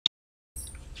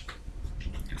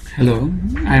Hello,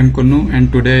 I am Kunu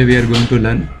and today we are going to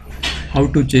learn how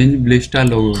to change blesta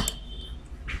logo.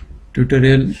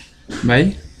 Tutorial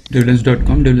by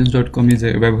devlens.com. Devlens.com is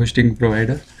a web hosting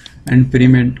provider and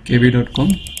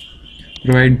prementkb.com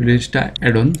provide blesta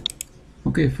add-on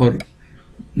for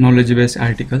knowledge base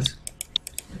articles.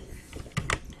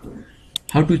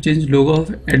 How to change logo of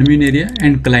admin area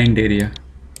and client area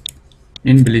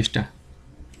in blesta.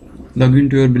 Log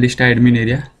into your blesta admin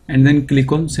area and then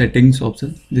click on settings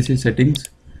option. This is settings,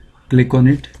 click on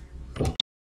it.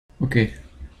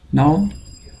 Now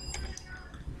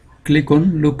click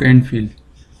on look and feel.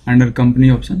 Under company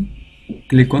option,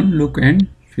 click on look and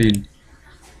feel.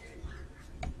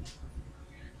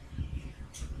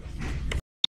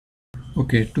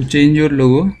 To change your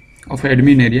logo of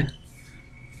admin area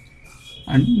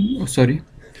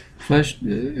first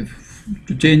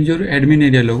to change your admin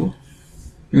area logo,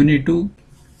 you need to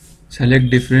select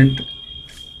different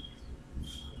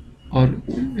or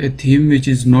a theme which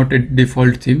is not a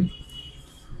default theme.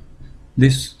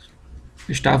 This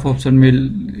staff option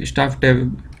will staff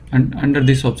tab, and under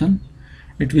this option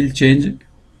it will change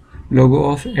logo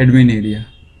of admin area.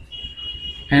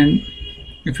 And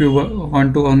if you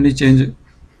want to only change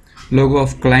logo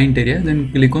of client area,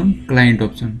 then click on client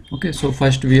option. So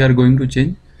first we are going to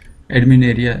change admin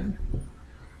area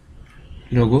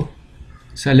logo.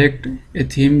 Select a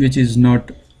theme which is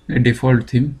not a default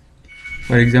theme,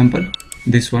 for example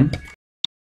this one.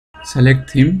 Select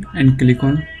theme and click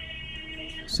on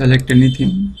select any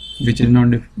theme which is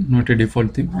not a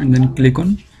default theme, and then click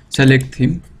on select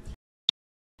theme.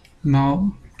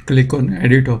 Now click on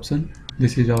edit option.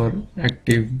 This is our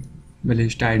active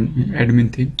blesta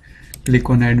admin theme. Click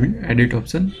on edit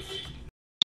option,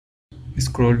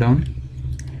 scroll down,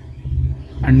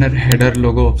 under header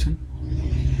logo option,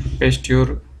 paste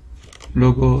your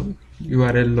logo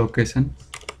URL location.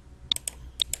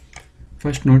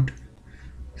 First note,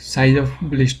 size of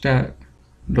blesta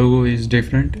logo is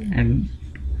different and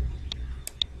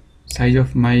size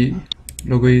of my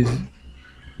logo is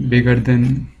bigger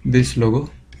than this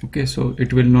logo. So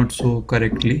it will not show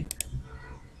correctly.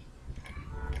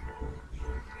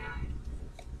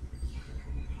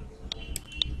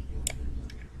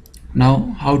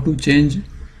 Now how to change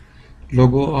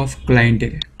logo of client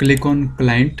area. Click on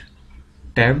client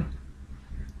tab,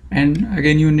 and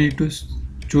again you need to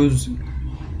choose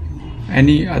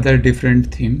any other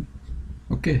different theme,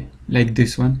 like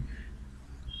this one.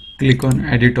 Click on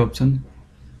edit option,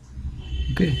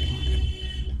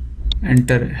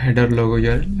 enter header logo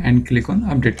URL and click on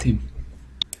update theme.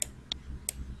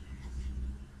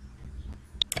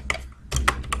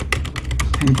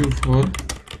 Thank you for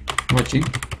watching.